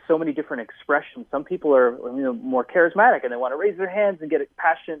 There's so many different expressions. Some people are more charismatic and they want to raise their hands and get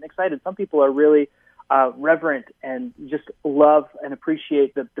passionate and excited. Some people are really reverent and just love and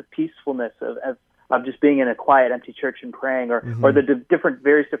appreciate the peacefulness of just being in a quiet, empty church and praying, or the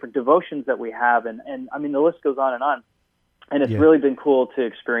various different devotions that we have. And I mean, the list goes on. And it's really been cool to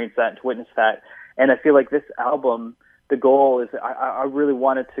experience that and to witness that. And I feel like this album, the goal is I really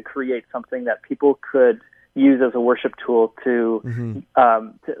wanted to create something that people could use as a worship tool to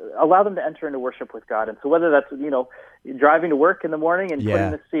allow them to enter into worship with God. And so whether that's, driving to work in the morning and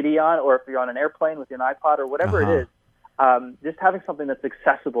putting the CD on, or if you're on an airplane with your iPod or whatever it is, just having something that's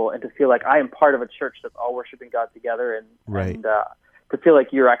accessible and to feel like I am part of a church that's all worshiping God together, and to feel like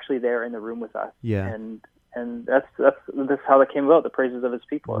you're actually there in the room with us. Yeah. And that's how that came about, the praises of his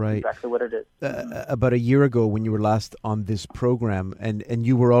people. That's exactly what it is. About a year ago, when you were last on this program, and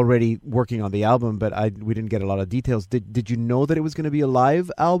you were already working on the album, but we didn't get a lot of details. Did you know that it was going to be a live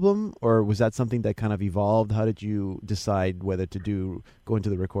album, or was that something that kind of evolved? How did you decide whether to go into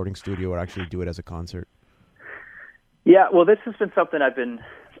the recording studio or actually do it as a concert? Yeah, well, this has been something I've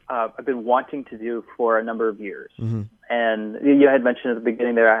been wanting to do for a number of years. And you had mentioned at the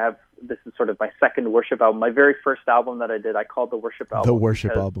beginning there, this is sort of my second worship album. My very first album that I did, I called the Worship Album. The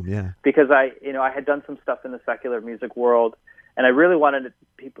Worship Album, yeah. Because I had done some stuff in the secular music world, and I really wanted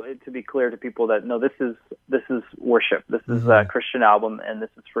people to be clear to people that no, this is worship. This is a Christian album, and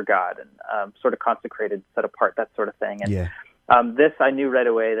this is for God, and sort of consecrated, set apart, that sort of thing. And this, I knew right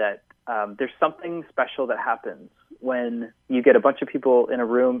away that there's something special that happens when you get a bunch of people in a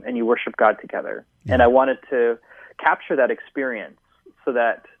room and you worship God together. And I wanted to capture that experience so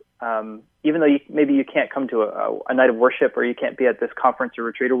that even though maybe you can't come to a night of worship, or you can't be at this conference or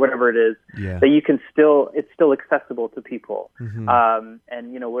retreat or whatever it is, that you can it's still accessible to people. And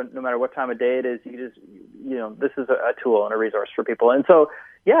no matter what time of day it is, this is a tool and a resource for people. And so,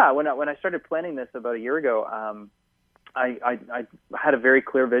 when I started planning this about a year ago, I had a very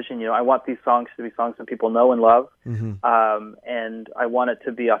clear vision. I want these songs to be songs that people know and love, and I want it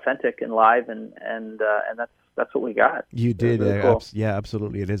to be authentic and live, and that's what we got. You did, really cool. Yeah,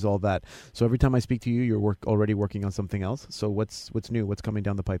 absolutely. It is all that. So every time I speak to you, you're already working on something else. So what's new? What's coming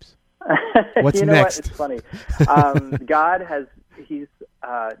down the pipes? What's next? What? It's funny. God he's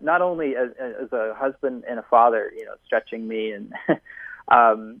not only as a husband and a father, stretching me and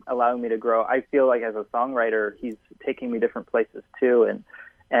allowing me to grow. I feel like as a songwriter, he's taking me different places too.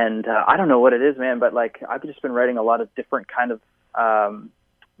 And I don't know what it is, man, but like I've just been writing a lot of different types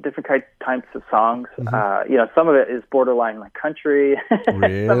of songs. Some of it is borderline like country.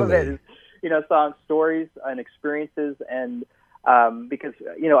 Really? Some of it is, songs, stories, and experiences. And because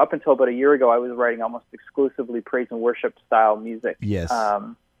up until about a year ago, I was writing almost exclusively praise and worship style music. Yes.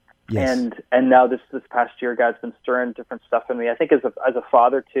 And now this past year, God's been stirring different stuff in me. I think as a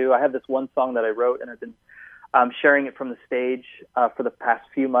father too, I have this one song that I wrote, and I've been sharing it from the stage for the past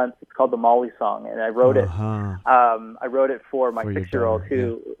few months. It's called the Molly Song, and I wrote it. I wrote it for my 6-year-old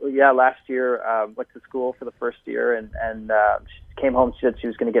who last year went to school for the first year and she came home. She said she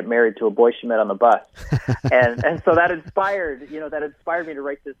was going to get married to a boy she met on the bus, and so that inspired me to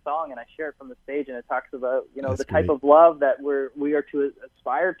write this song, and I share it from the stage, and it talks about That's the type great. of love that we are to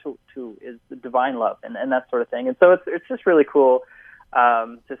aspire to is the divine love and that sort of thing. And so it's just really cool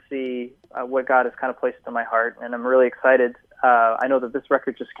to see what God has kind of placed in my heart, and I'm really excited. I know that this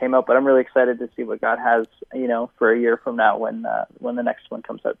record just came out, but I'm really excited to see what God has, for a year from now when the next one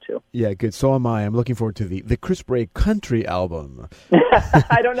comes out too. Yeah, good. So am I. I'm looking forward to the Chris Bray country album.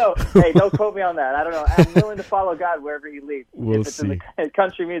 I don't know. Hey, don't quote me on that. I don't know. I'm willing to follow God wherever He leads. We'll if it's see. in the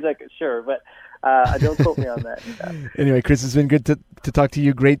country music, sure, but don't quote me on that. Anyway, Chris, it's been good to talk to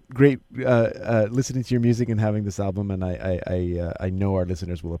you. Great listening to your music and having this album, and I know our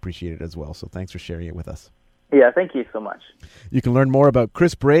listeners will appreciate it as well. So thanks for sharing it with us. Yeah, thank you so much. You can learn more about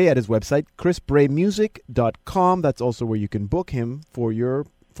Chris Bray at his website, chrisbraymusic.com. That's also where you can book him for your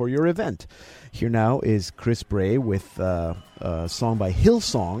event. Here now is Chris Bray with a song by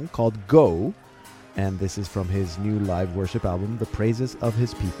Hillsong called Go, and this is from his new live worship album, The Praises of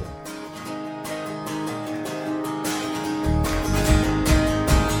His People.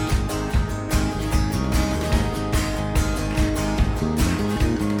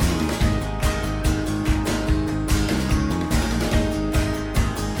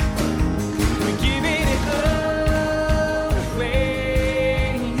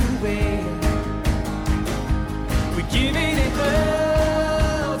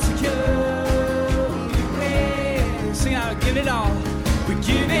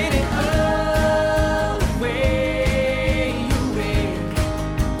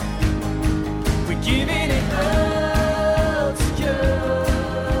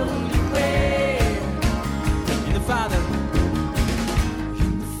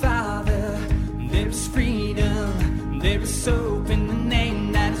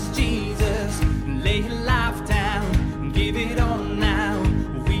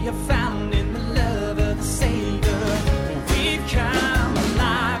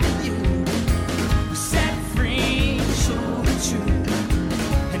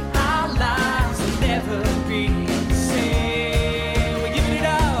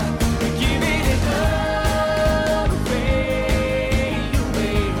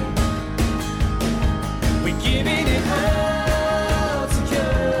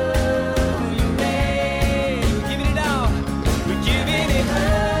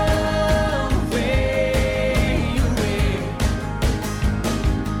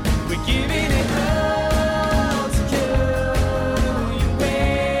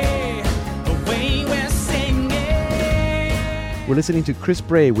 We're listening to Chris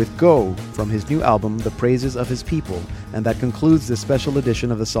Bray with Go from his new album, The Praises of His People. And that concludes this special edition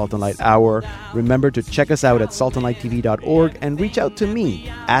of the Salt and Light Hour. Remember to check us out at saltandlighttv.org and reach out to me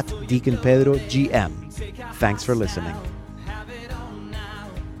at Deacon Pedro GM. Thanks for listening.